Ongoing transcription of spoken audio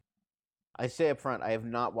I say up front, I have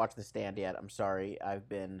not watched The Stand yet. I'm sorry.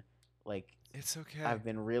 Like, It's okay. I've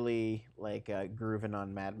been really grooving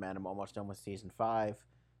on Mad Men. I'm almost done with season 5,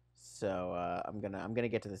 so I'm gonna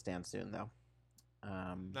get to The Stand soon though.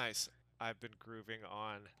 Nice. I've been grooving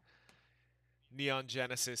on Neon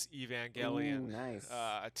Genesis Ooh, Evangelion nice.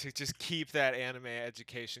 to just keep that anime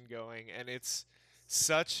education going, and it's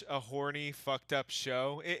such a horny, fucked up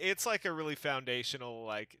show. It's like a really foundational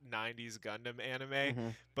like '90s Gundam anime, Hmm.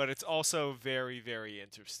 but it's also very, very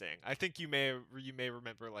interesting. I think you may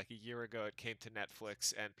remember like a year ago it came to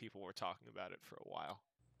Netflix and people were talking about it for a while.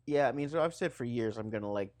 Yeah, I mean, so I've said for years I'm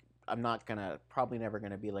not gonna probably never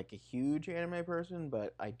gonna be like a huge anime person,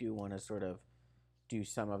 but I do want to sort of do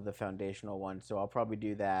some of the foundational ones. So I'll probably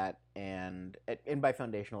do that, and by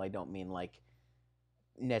foundational I don't mean like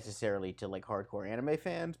necessarily to like hardcore anime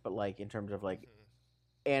fans, but like in terms of like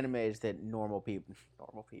Mhm. animes that normal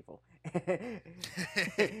people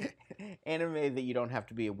anime that you don't have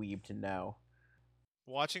to be a weeb to know.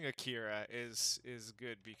 Watching Akira is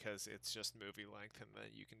good because it's just movie length and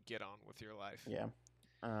then you can get on with your life. Yeah.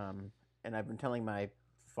 um and I've been telling my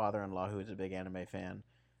father-in-law, who is a big anime fan,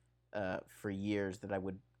 for years that I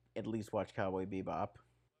would at least watch Cowboy Bebop.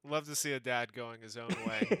 Love to see a dad going his own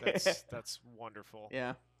way. That's wonderful.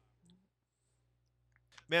 Yeah.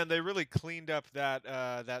 Man, they really cleaned up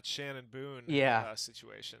that Shannon Boone Yeah.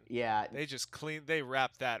 situation. Yeah. They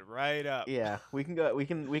wrapped that right up. Yeah, we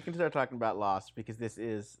can start talking about Lost because this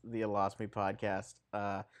is the Lost Me podcast.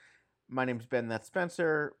 My name's Ben. That's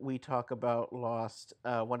Spencer. We talk about Lost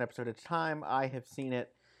one episode at a time. I have seen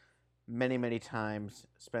it many, many times.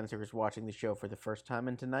 Spencer is watching the show for the first time,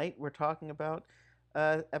 and tonight we're talking about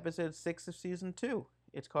episode 6 of season 2.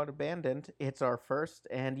 It's called Abandoned. It's our first,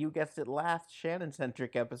 and you guessed it, last Shannon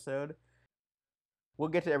centric episode. We'll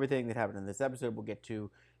get to everything that happened in this episode. We'll get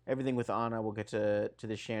to everything with Anna. We'll get to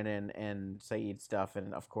the Shannon and Saeed stuff,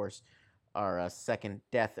 and of course, our second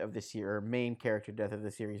death of this year, or main character death of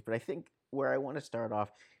the series. But I think where I want to start off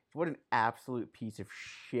is what an absolute piece of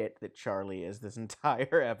shit that Charlie is this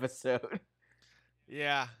entire episode.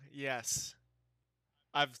 Yeah, yes.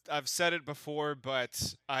 I've said it before,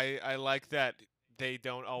 but I like that they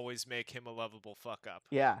don't always make him a lovable fuck up.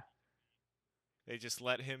 Yeah, They just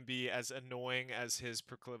let him be as annoying as his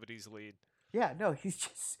proclivities lead. yeah. No, he's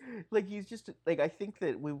just like I think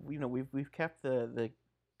that we've kept the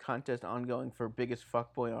contest ongoing for biggest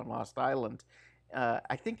fuckboy on Lost Island.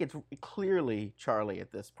 I think it's clearly Charlie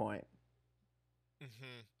at this point. Hmm.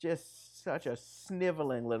 Just such a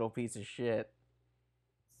sniveling little piece of shit.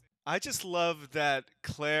 I just love that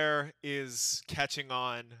Claire is catching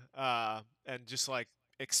on and just like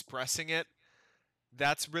expressing it.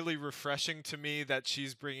 That's really refreshing to me that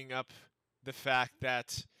she's bringing up the fact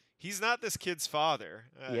that he's not this kid's father.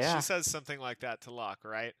 She Yeah, says something like that to Locke,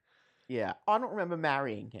 right? yeah. I don't remember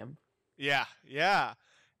marrying him. Yeah, yeah.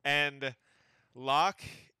 And Locke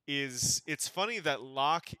is. It's funny that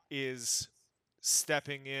Locke is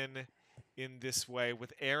stepping in this way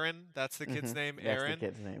with Aaron. That's the kid's Hmm. name, That's the Aaron.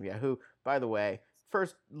 kid's name. Yeah. Who, by the way,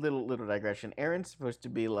 first little digression. Aaron's supposed to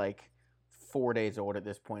be like 4 days old at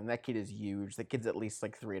this point. And that kid is huge. That kid's at least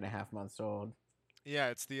like 3.5 months old. Yeah,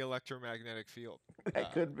 it's the electromagnetic field.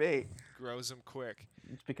 That could be. Grows him quick.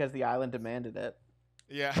 It's because the island demanded it.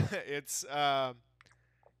 Yeah, it's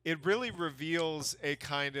it really reveals a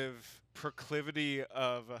kind of proclivity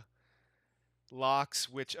of Locke's,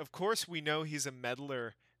 which of course we know he's a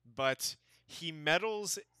meddler, but he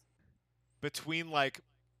meddles between like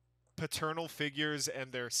paternal figures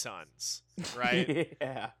and their sons, right?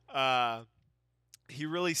 Yeah. Uh, he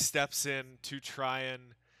really steps in to try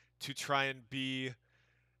and be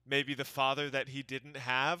maybe the father that he didn't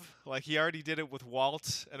have. Like he already did it with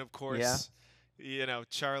Walt, and of Yeah. course,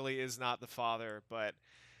 Charlie is not the father, but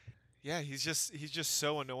yeah, he's just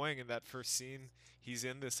so annoying in that first scene he's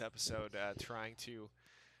in this episode, trying to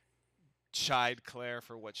chide Claire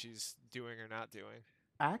for what she's doing or not doing.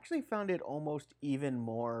 I actually found it almost even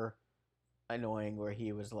more annoying where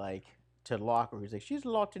he was like to Locke, where he's like, "She's a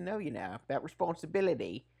lot to know, about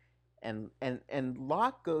responsibility." And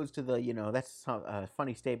Locke goes to that's a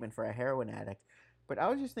funny statement for a heroin addict. But I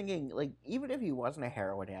was just thinking, like, even if he wasn't a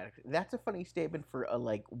heroin addict, that's a funny statement for a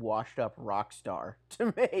like washed up rock star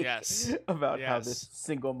to make Yes, about how this yes.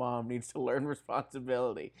 single mom needs to learn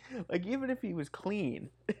responsibility. Like, even if he was clean,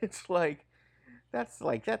 it's like that's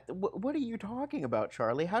like that. What are you talking about,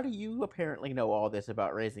 Charlie? How do you apparently know all this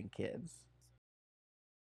about raising kids?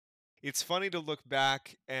 It's funny to look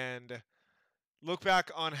back on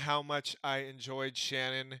how much I enjoyed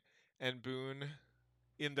Shannon and Boone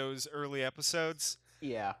in those early episodes.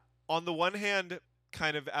 Yeah. On the one hand,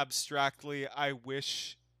 kind of abstractly, I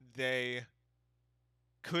wish they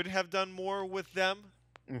could have done more with them,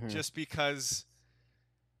 Hmm. just because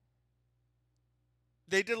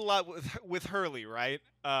they did a lot with Hurley, right?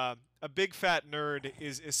 A big fat nerd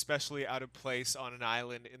is especially out of place on an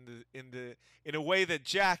island in a way that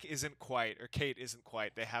Jack isn't quite, or Kate isn't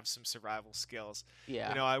quite. They have some survival skills.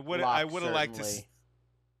 Yeah, I Locke would have liked to. certainly.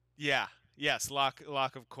 Yeah, yes, Locke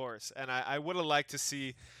of course, and I would have liked to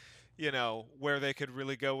see, where they could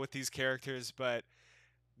really go with these characters, but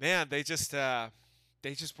man, they just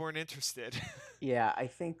weren't interested. Yeah, I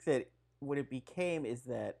think that what it became is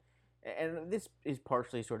that, and this is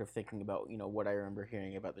partially sort of thinking about, what I remember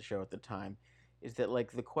hearing about the show at the time, is that,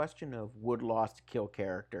 like, the question of would Lost kill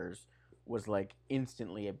characters was, like,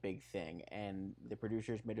 instantly a big thing. And the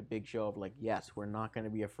producers made a big show of, like, yes, we're not going to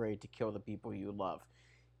be afraid to kill the people you love.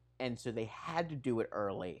 And so they had to do it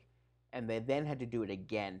early. And they then had to do it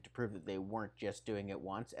again to prove that they weren't just doing it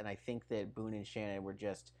once. And I think that Boone and Shannon were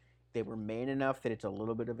just, they were main enough that it's a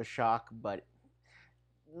little bit of a shock, but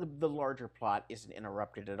the larger plot isn't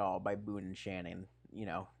interrupted at all by Boone and Shannon.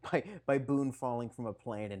 By Boone falling from a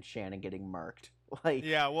plane and Shannon getting murked. Like,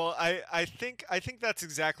 Yeah, well, I think that's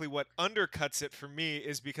exactly what undercuts it for me,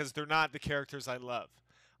 is because they're not the characters I love.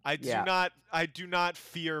 yeah, I do not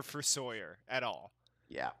fear for Sawyer at all.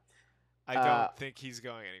 yeah. I Uh, don't think he's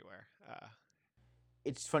going anywhere.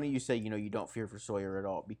 it's funny you say you don't fear for Sawyer at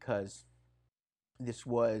all, because this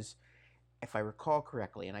was, if I recall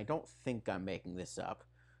correctly, and I don't think I'm making this up,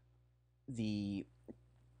 the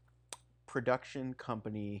production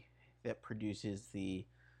company that produces the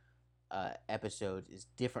episodes is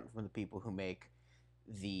different from the people who make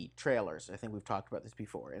the trailers. I think we've talked about this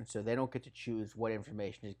before, and so they don't get to choose what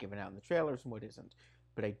information is given out in the trailers and what isn't.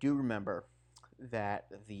 But I do remember that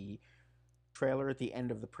the trailer at the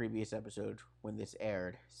end of the previous episode, when this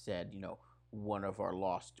aired, said, one of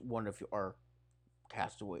our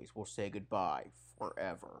castaways will say goodbye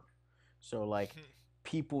forever. So, like,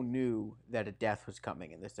 people knew that a death was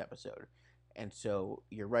coming in this episode. And so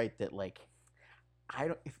you're right that, like, I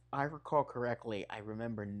don't, if I recall correctly, I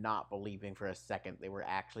remember not believing for a second they were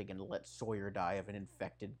actually going to let Sawyer die of an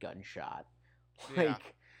infected gunshot. Yeah.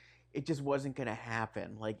 Like, it just wasn't going to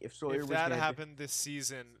happen. Like, if Sawyer If was that going to, happened this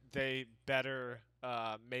season, they better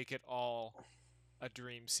make it all a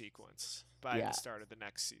dream sequence by the yeah, start of the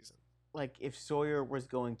next season. like, if Sawyer was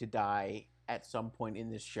going to die at some point in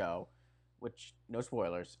this show, which, no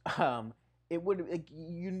spoilers, it would, like,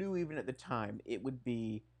 you knew even at the time it would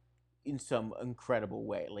be in some incredible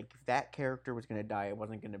way. Like, if that character was going to die, it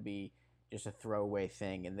wasn't going to be just a throwaway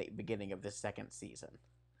thing in the beginning of the second season.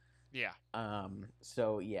 Yeah.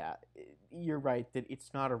 So yeah, you're right that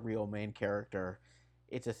it's not a real main character;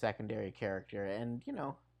 it's a secondary character, and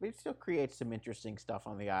it still creates some interesting stuff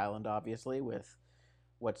on the island. Obviously, with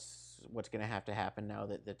what's going to happen now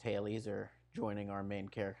that the tailies are joining our main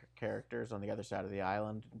characters on the other side of the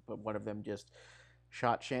island, but one of them just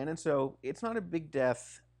shot Shannon. So it's not a big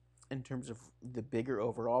death in terms of the bigger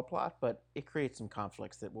overall plot, but it creates some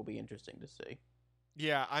conflicts that will be interesting to see.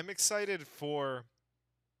 Yeah, I'm excited for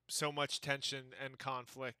so much tension and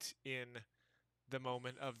conflict in the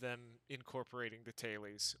moment of them incorporating the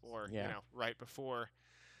tailies, or Yeah. right before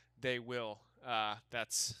they will.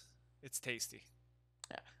 That's It's tasty.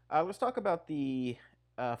 Yeah. Let's talk about the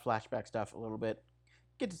flashback stuff a little bit.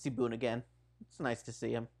 Get to see Boone again. It's nice to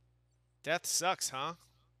see him. Death sucks, huh?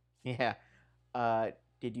 Yeah. Uh,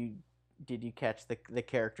 did you catch the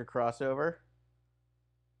character crossover?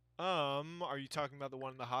 Are you talking about the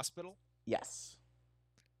one in the hospital? Yes.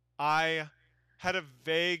 I had a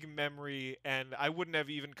vague memory, and I wouldn't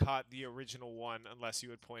have even caught the original one unless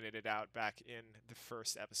you had pointed it out back in the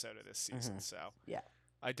first episode of this season. Hmm. So Yeah.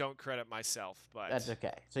 I don't credit myself, That's but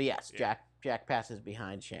okay. So yes, yeah, Jack passes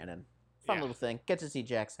behind Shannon. Fun yeah, little thing. Get to see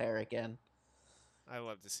Jack's hair again. I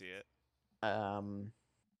love to see it. Um.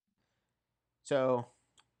 So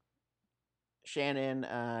Shannon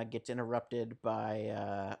gets interrupted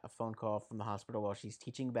by a phone call from the hospital while she's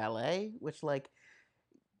teaching ballet, which, like,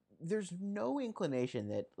 there's no inclination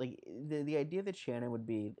that, like, the idea that Shannon would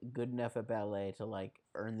be good enough at ballet to, like,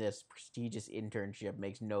 earn this prestigious internship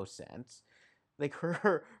makes no sense. Like,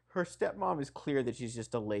 her stepmom is clear that she's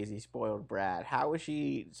just a lazy, spoiled brat. How is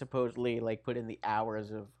she supposedly, like, put in the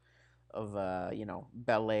hours of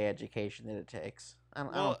ballet education that it takes? I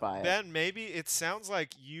Well, don't buy it. Ben, maybe it sounds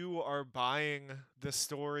like you are buying the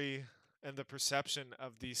story and the perception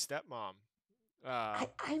of the stepmom. Uh,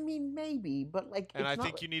 I mean, maybe, but, like, and I it's not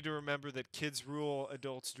think you need to remember that kids rule,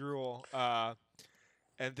 adults drool.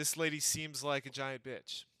 And this lady seems like a giant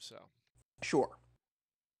bitch. So sure,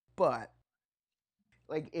 but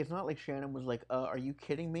like it's not like Shannon was like, "Are you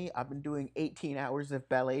kidding me? I've been doing 18 hours of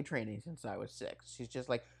ballet training since I was 6." She's just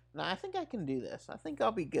like, "Nah, I think I can do this. I think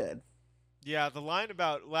I'll be good." Yeah, the line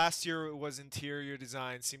about last year was interior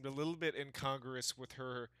design seemed a little bit incongruous with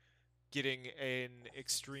her getting an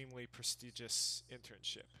extremely prestigious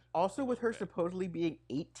internship. A Also, with little her bit. supposedly being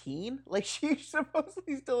 18, like she's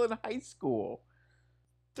supposedly still in high school.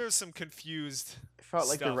 There's some confused It felt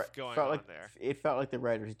like stuff going on there. it felt like the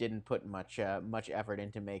writers didn't put much effort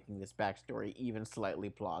into making this backstory even slightly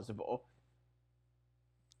plausible.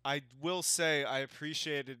 I will say I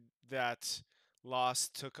appreciated that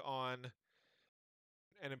Lost took on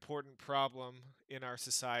an important problem in our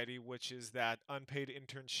society, which is that unpaid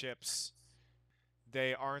internships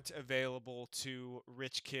they aren't available to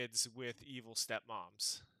rich kids with evil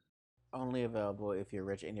stepmoms. Only available if you're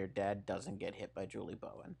rich and your dad doesn't get hit by Julie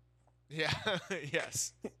Bowen. Yeah,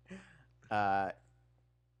 yes. Uh,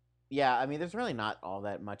 yeah, I mean, there's really not all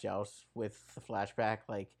that much else with the flashback.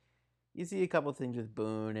 Like, you see a couple things with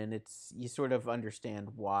Boone, and you sort of understand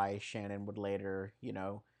why Shannon would later,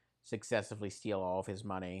 successively steal all of his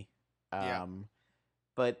money. Yeah.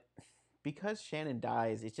 But because Shannon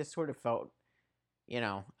dies, it just sort of felt,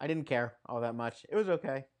 I didn't care all that much. It was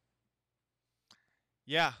okay.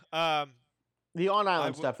 Yeah. The on I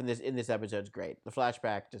island w- stuff in this episode is great. The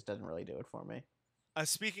flashback just doesn't really do it for me.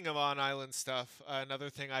 Speaking of on island stuff, another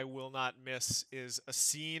thing I will not miss is a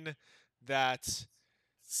scene that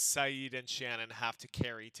Saeed and Shannon have to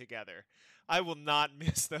carry together. I will not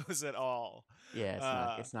miss those at all. Yeah,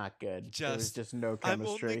 Uh, it's not good. There was just, just no I'm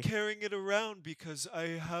only chemistry. carrying it around because I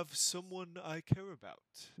have someone I care about.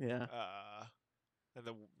 Yeah. Uh, and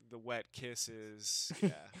the wet kisses.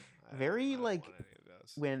 Yeah, Very I don't like want any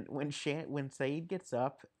of those. when Saeed gets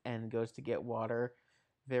up and goes to get water,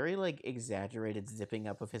 very like exaggerated zipping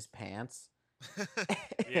up of his pants.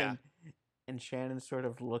 Yeah. and and Shannon sort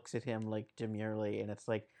of looks at him like demurely, and it's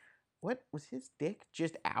like, what was his dick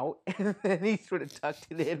just out? And then he sort of tucked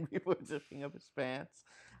it in before zipping up his pants.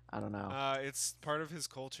 I don't know. It's part of his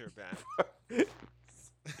culture, Ben.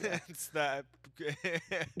 Yeah. It's that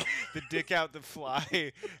the dick out the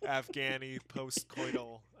fly Afghani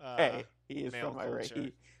post-coital Hey, he is male from Iraq.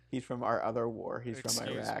 culture. He's from our other war. He's from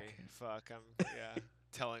Excuse Iraq. me. Fuck, I'm yeah,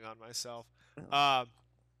 telling on myself. Oh, Um,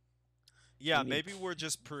 we yeah, need maybe we're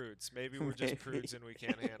just prudes. Maybe we're just maybe. prudes and we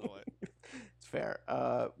can't handle it. It's fair.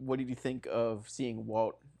 What did you think of seeing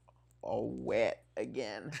Walt all wet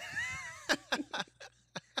again?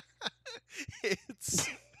 It's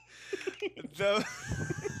the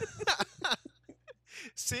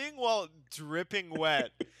seeing Walt dripping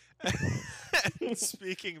wet and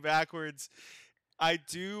speaking backwards, I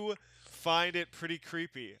do find it pretty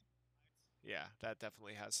creepy. Yeah, that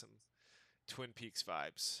definitely has some Twin Peaks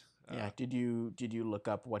vibes. Yeah. Did you look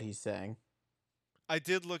up what he's saying? I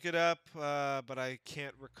did look it up, but I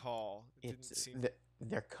can't recall. It It's didn't seem.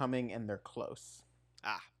 they're coming and they're close.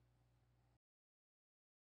 Ah.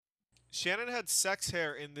 Shannon had sex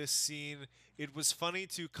hair in this scene. It was funny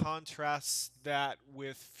to contrast that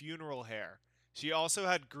with funeral hair. She also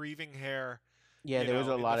had grieving hair, Yeah, there was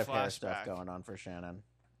a in the lot of hair stuff flashback. going on for Shannon.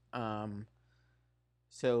 Um,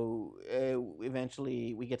 so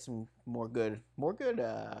eventually we get some more good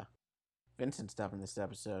Vincent stuff in this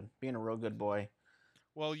episode. Being a real good boy.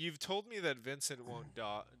 Well, you've told me that Vincent won't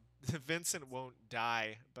die. Vincent won't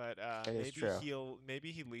die, but It is true.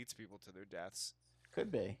 maybe he leads people to their deaths.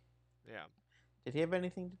 Could be. Yeah. Did he have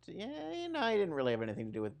anything to do? Yeah, no, he didn't really have anything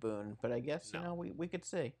to do with Boone, but I guess, No. we could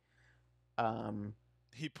see. Um,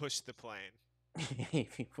 He pushed the plane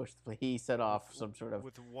he set off some sort of,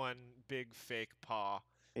 with one big fake paw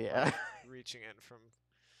yeah. reaching in from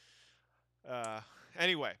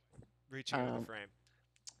anyway, reaching into the Um, frame.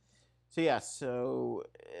 so yeah,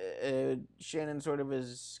 Shannon sort of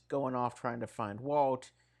is going off trying to find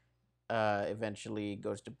Walt. Eventually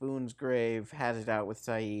goes to Boone's grave, has it out with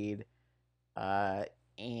Saeed.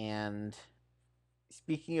 And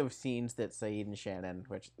speaking of scenes that Saeed and Shannon,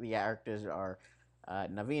 which the actors are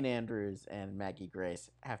Naveen Andrews and Maggie Grace,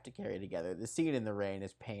 have to carry together, the scene in the rain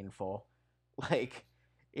is painful. Like,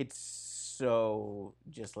 it's so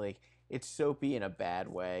just like it's soapy in a bad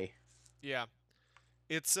way. Yeah.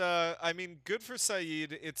 It's I mean, good for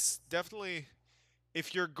Saeed. It's definitely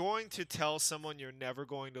if you're going to tell someone you're never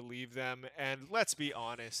going to leave them, and let's be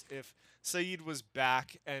honest, if Saeed was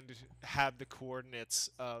back and had the coordinates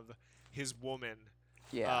of his woman,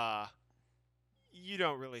 Yeah, uh, you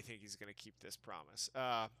don't really think he's going to keep this promise.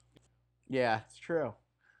 yeah, it's true.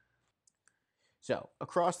 So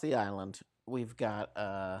across the island, we've got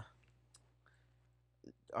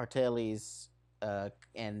Artelis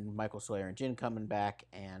and Michael Sawyer and Jin coming back,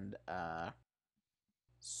 and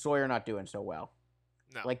Sawyer not doing so well.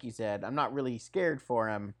 No. Like you said, I'm not really scared for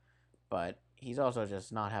him, but he's also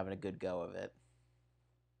just not having a good go of it.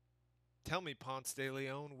 Tell me, Ponce de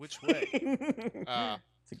Leon, which way?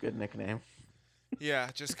 It's a good nickname. Yeah,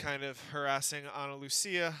 just kind of harassing Ana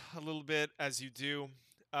Lucia a little bit, as you do.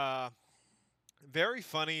 Very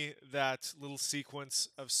funny, that little sequence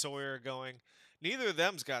of Sawyer going, neither of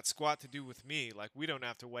them's got squat to do with me. Like, we don't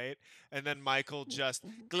have to wait. And then Michael just,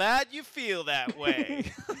 glad you feel that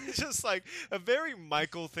way. Just like a very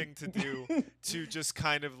Michael thing to do, to just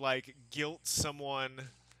kind of like guilt someone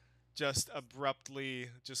just abruptly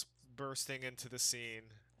just bursting into the scene.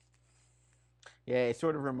 Yeah, it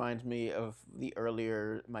sort of reminds me of the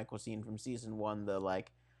earlier Michael scene from season 1, the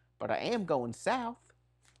like, but I am going south.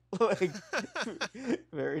 Like,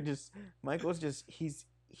 very just, Michael's just, he's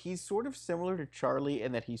sort of similar to Charlie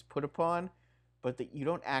in that he's put upon, but that you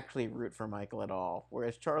don't actually root for Michael at all.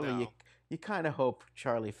 Whereas Charlie, No. you kind of hope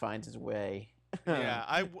Charlie finds his way. Yeah,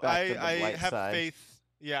 back to the I light have side. faith.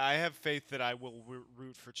 Yeah, I have faith that I will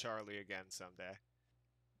root for Charlie again someday.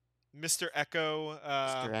 Mr. Echo,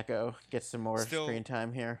 Mr. Echo gets some more still- screen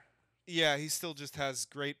time here. yeah, he still just has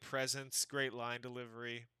great presence, great line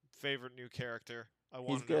delivery. Favorite new character. I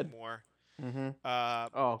want to know good. more. Mm-hmm. Uh,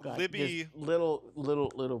 Oh god, Libby, just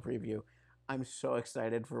little preview. I'm so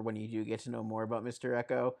excited for when you do get to know more about Mr.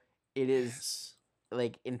 Echo. It is yes.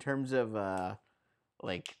 like, in terms of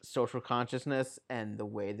like social consciousness and the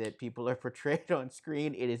way that people are portrayed on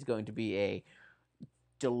screen, it is going to be a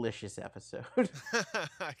delicious episode.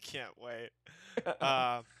 I can't wait.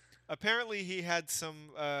 Apparently, he had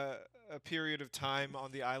a period of time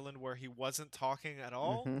on the island where he wasn't talking at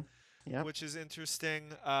all. Mhm. Yep. Which is interesting.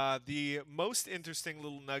 The most interesting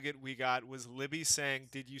little nugget we got was Libby saying,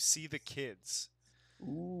 "Did you see the kids?"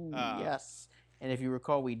 Ooh, yes. And if you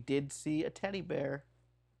recall, we did see a teddy bear.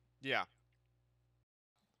 Yeah.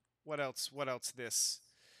 What else? What else? This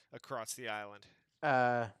across the island.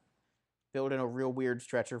 Building a real weird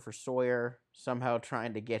stretcher for Sawyer, somehow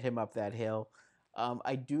trying to get him up that hill.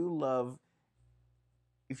 I do love,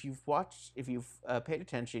 if you've paid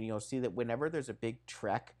attention, you'll see that whenever there's a big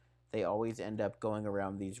trek, they always end up going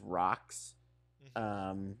around these rocks.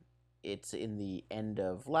 Mhm. It's in the end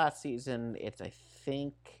of last season. It's, I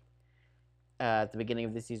think, at the beginning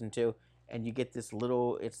of this season too. And you get this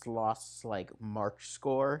little, it's Lost's like march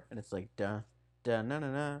score, and it's like da da na na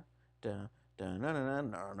na da da na na na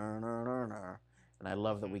na na na na. And I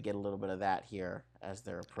love that we get a little bit of that here as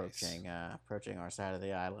they're approaching our side of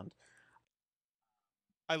the island.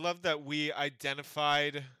 I love that we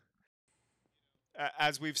identified,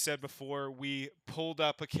 as we've said before, we pulled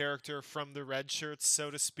up a character from the red shirts,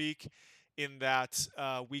 so to speak, in that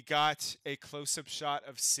we got a close-up shot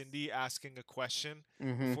of Cindy asking a question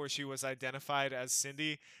before she was identified as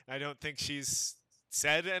Cindy. I don't think she's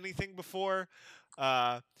said anything before.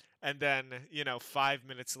 And then, 5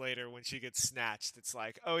 minutes later when she gets snatched, it's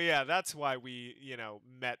like, oh yeah, that's why we,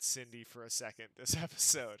 met Cindy for a second this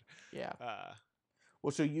episode. Yeah.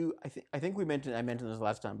 Well, so I think I mentioned this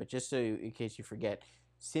last time, but just so in case you forget,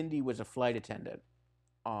 Cindy was a flight attendant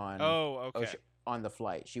on Okay. on the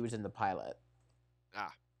flight. She was in the pilot.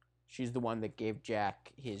 Ah. She's the one that gave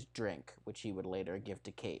Jack his drink, which he would later give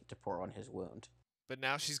to Kate to pour on his wound. But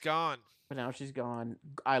now she's gone. But now she's gone.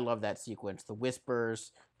 I love that sequence. The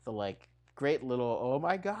whispers, the like great little "oh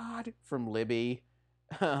my god" from Libby.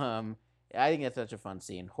 I think that's such a fun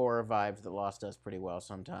scene. Horror vibes that Lost does pretty well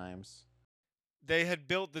sometimes. They had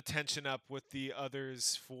built the tension up with the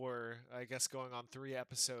others for, I guess, going on 3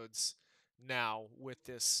 episodes now with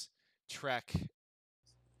this trek.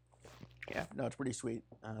 Yeah, no, it's pretty sweet.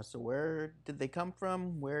 So where did they come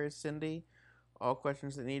from? Where is Cindy? All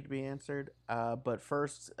questions that need to be answered. But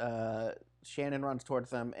first, Shannon runs towards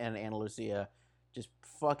them, and Ana Lucia just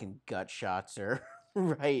fucking gut shots her.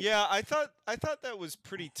 Right. Yeah, I thought that was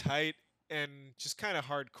pretty tight and just kind of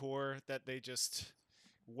hardcore that they just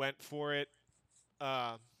went for it.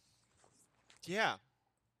 Yeah,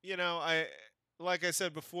 like I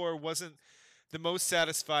said before, wasn't the most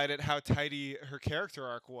satisfied at how tidy her character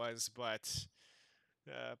arc was, but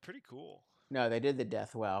pretty cool. No, they did the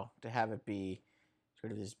death well to have it be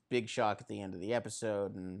sort of this big shock at the end of the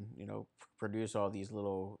episode, and produce all these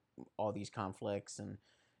conflicts, and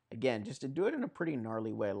again, just to do it in a pretty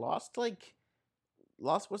gnarly way.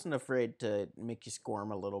 Lost wasn't afraid to make you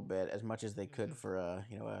squirm a little bit as much as they could for a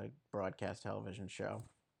broadcast television show.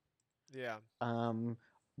 Yeah.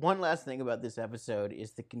 One last thing about this episode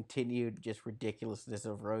is the continued just ridiculousness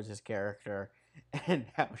of Rose's character and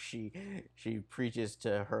how she preaches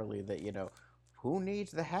to Hurley that, who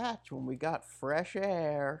needs the hatch when we got fresh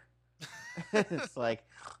air? It's like,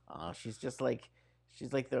 oh, she's just like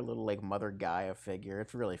She's like their little like Mother Gaia figure.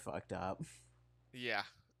 It's really fucked up. Yeah.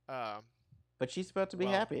 Um, But she's about to be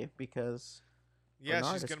well, happy because yeah,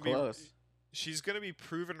 Bernard is close. she's gonna be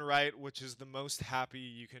proven right, which is the most happy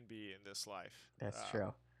you can be in this life. That's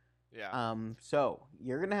true. Yeah. So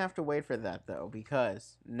you're gonna have to wait for that though,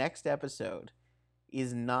 because next episode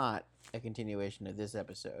is not a continuation of this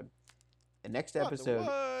episode. The next What the episode,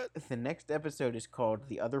 what? the next episode is called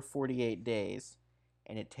 "The Other 48 Days,"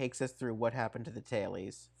 and it takes us through what happened to the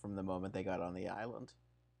Tailies from the moment they got on the island.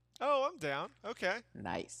 Oh, I'm down. Okay,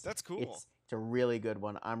 Nice. that's cool. It's a really good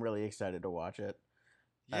one. I'm really excited to watch it.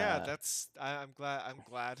 Yeah, Uh, I'm glad.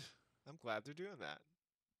 I'm glad they're doing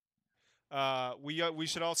that. We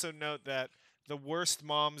should also note that the worst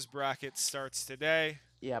moms bracket starts today.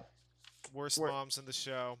 yep. Worst We're, moms in the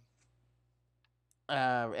show.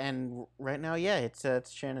 and right now, yeah,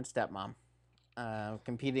 it's Shannon's stepmom,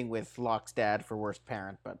 competing with Locke's dad for worst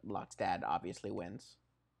parent, but Locke's dad obviously wins.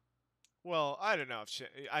 Well, I don't know if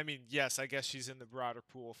I mean, yes, I guess she's in the broader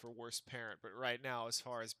pool for worst parent, but right now, as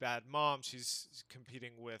far as bad mom, she's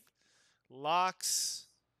competing with Locks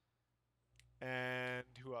and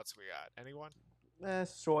who else we got? Anyone?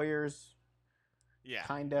 Sawyer's Yeah.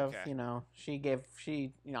 kind of,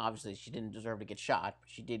 Okay. obviously she didn't deserve to get shot, but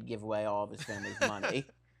she did give away all of his family's money.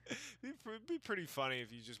 It'd be pretty funny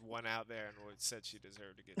if you just went out there and said she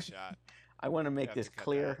deserved to get shot. I want to You make have this to cut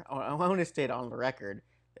clear. I want to state on the record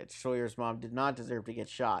that Sawyer's mom did not deserve to get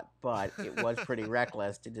shot, but it was pretty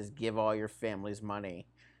reckless to just give all your family's money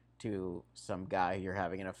to some guy you're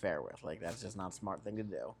having an affair with. Like, that's just not a smart thing to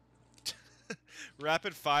do.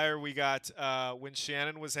 Rapid fire, we got when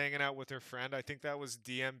Shannon was hanging out with her friend. I think that was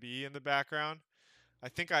DMB in the background. I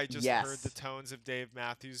think I just heard the Yes. tones of Dave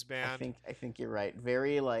Matthews I Band. think I think you're right.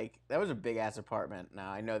 Very like that was a big ass apartment.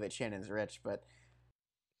 Now I know that Shannon's rich, but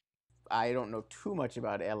I don't know too much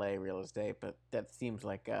about LA real estate, but that seems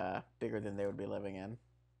like bigger than they would be living in.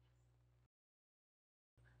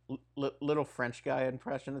 Little French guy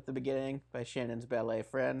impression at the beginning by Shannon's ballet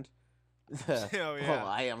friend. Oh Oh, yeah.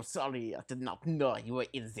 I am sorry. I did not know you were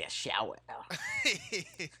in the shower.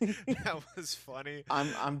 That was funny.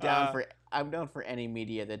 I'm down for any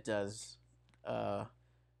media that does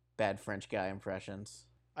bad French guy impressions.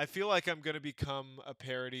 I feel like I'm going to become a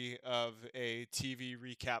parody of a TV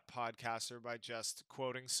recap podcaster by just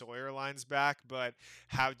quoting Sawyer lines back, but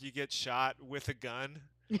how'd you get shot with a gun?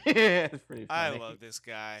 It's pretty I funny. love this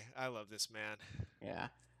guy. I love this man.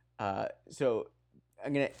 Yeah. So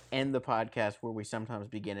I'm gonna end the podcast where we sometimes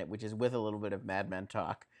begin it, which is with a little bit of Mad Men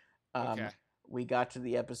talk. Okay. We got to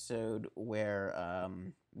the episode where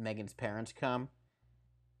Megan's parents come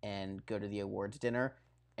and go to the awards dinner,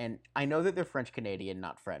 and I know that they're French Canadian,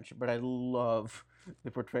 not French, but I love the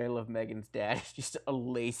portrayal of Megan's dad as just a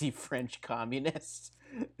lazy French communist.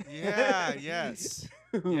 Yeah, yes.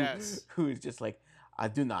 Yes. Who is just like, I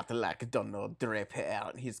do not like Donald Draper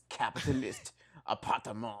and his capitalist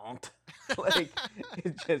appartement. Like,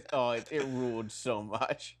 it ruled so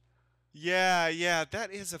much. Yeah,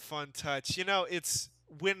 that is a fun touch. You know, it's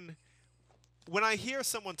when I hear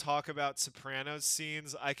someone talk about Sopranos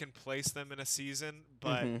scenes, I can place them in a season,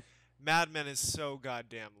 but Hmm. Mad Men is so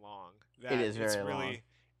goddamn long that It is it's very long. really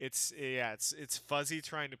it's fuzzy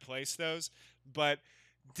trying to place those. But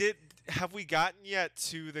did have we gotten yet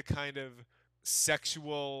to the kind of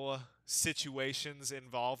sexual situations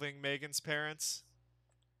involving Megan's parents?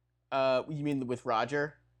 You mean with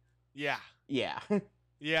Roger? Yeah. Yeah.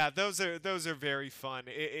 Yeah, those are very fun.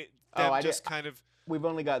 Oh, Them I did. just kind of We've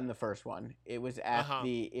only gotten the first one. It was at Uh-huh.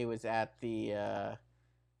 the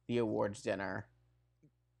awards dinner.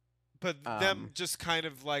 But them Um, just kind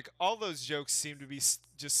of like all those jokes seem to be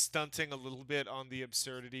just stunting a little bit on the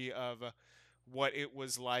absurdity of what it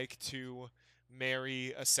was like to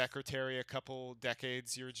marry a secretary a couple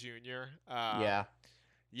decades your junior. yeah.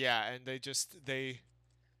 Yeah, and they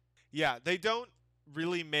don't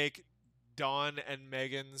really make Dawn and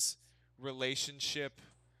Megan's relationship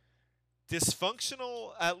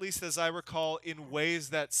dysfunctional, at least as I recall, in ways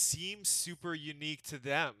that seem super unique to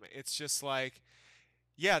them. It's just like,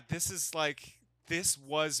 yeah, this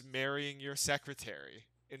was marrying your secretary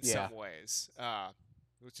in Yeah. some ways,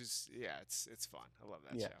 which is it's fun. I love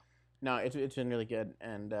that Yeah. show. No, it's been really good,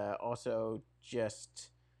 and also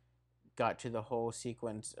just got to the whole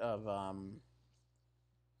sequence of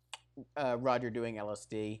Roger doing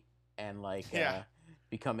LSD and like Yeah.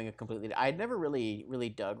 becoming a completely. I'd never really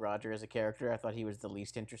dug Roger as a character. I thought he was the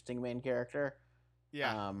least interesting main character.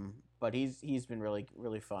 Yeah, But he's been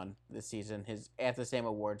really fun this season. His at the same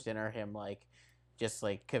awards dinner, him like just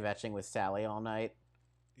like kvetching with Sally all night.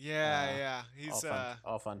 yeah, Uh, yeah. He's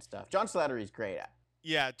all fun stuff. John Slattery's great.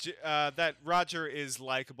 Yeah, that Roger is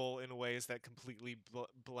likable in ways that completely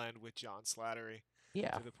blend with John Slattery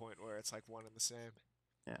Yeah. to the point where it's like one and the same.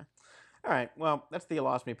 Yeah. All right. Well, that's the You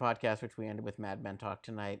Lost Me podcast, which we ended with Mad Men Talk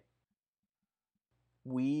tonight.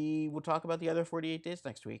 We will talk about the other 48 days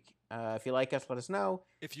next week. If you like us, let us know.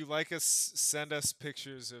 If you like us, send us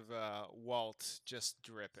pictures of Walt just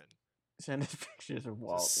dripping. Send us pictures of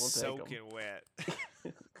Walt. Just We'll take them. soaking wet.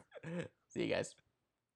 See you guys.